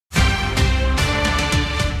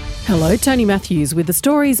Hello, Tony Matthews with the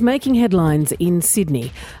stories making headlines in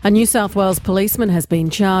Sydney. A New South Wales policeman has been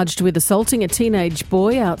charged with assaulting a teenage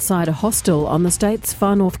boy outside a hostel on the state's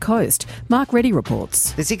far north coast. Mark Reddy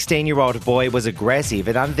reports. The 16-year-old boy was aggressive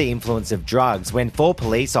and under the influence of drugs when 4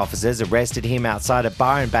 police officers arrested him outside a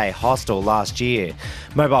Byron Bay hostel last year.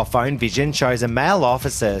 Mobile phone vision shows a male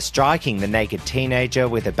officer striking the naked teenager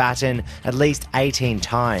with a baton at least 18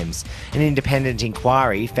 times. An independent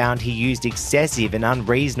inquiry found he used excessive and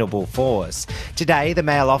unreasonable force. Today, the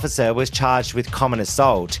male officer was charged with common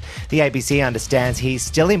assault. The ABC understands he's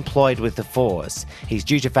still employed with the force. He's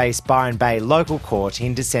due to face Byron Bay local court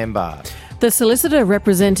in December. The solicitor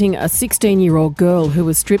representing a 16-year-old girl who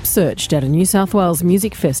was strip-searched at a New South Wales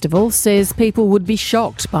music festival says people would be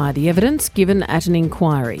shocked by the evidence given at an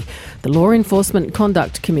inquiry. The Law Enforcement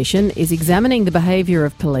Conduct Commission is examining the behaviour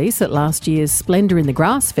of police at last year's Splendour in the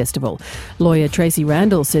Grass festival. Lawyer Tracy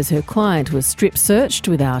Randall says her client was strip-searched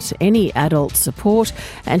without any adult support,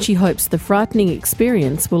 and she hopes the frightening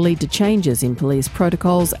experience will lead to changes in police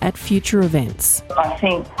protocols at future events. I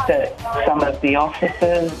think that some of the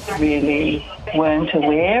officers really weren't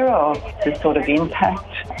aware of the sort of impact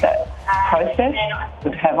that process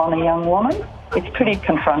would have on a young woman. It's pretty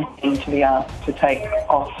confronting to be asked to take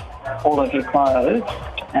off all of your clothes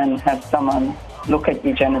and have someone look at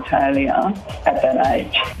your genitalia at that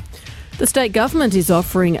age. The state government is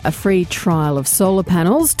offering a free trial of solar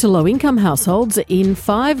panels to low-income households in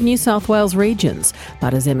 5 New South Wales regions.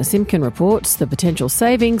 But as Emma Simpkin reports, the potential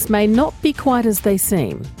savings may not be quite as they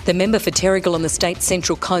seem. The member for Terrigal on the state's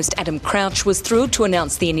Central Coast, Adam Crouch, was thrilled to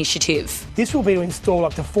announce the initiative. This will be to install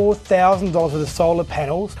up to $4,000 worth of solar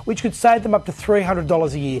panels, which could save them up to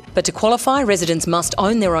 $300 a year. But to qualify, residents must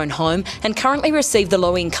own their own home and currently receive the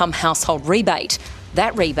low-income household rebate.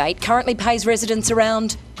 That rebate currently pays residents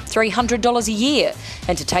around $300 a year.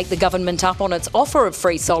 And to take the government up on its offer of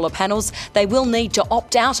free solar panels, they will need to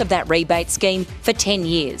opt out of that rebate scheme for 10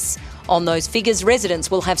 years. On those figures, residents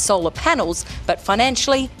will have solar panels, but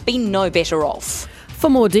financially be no better off. For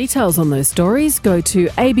more details on those stories, go to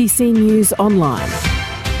ABC News Online.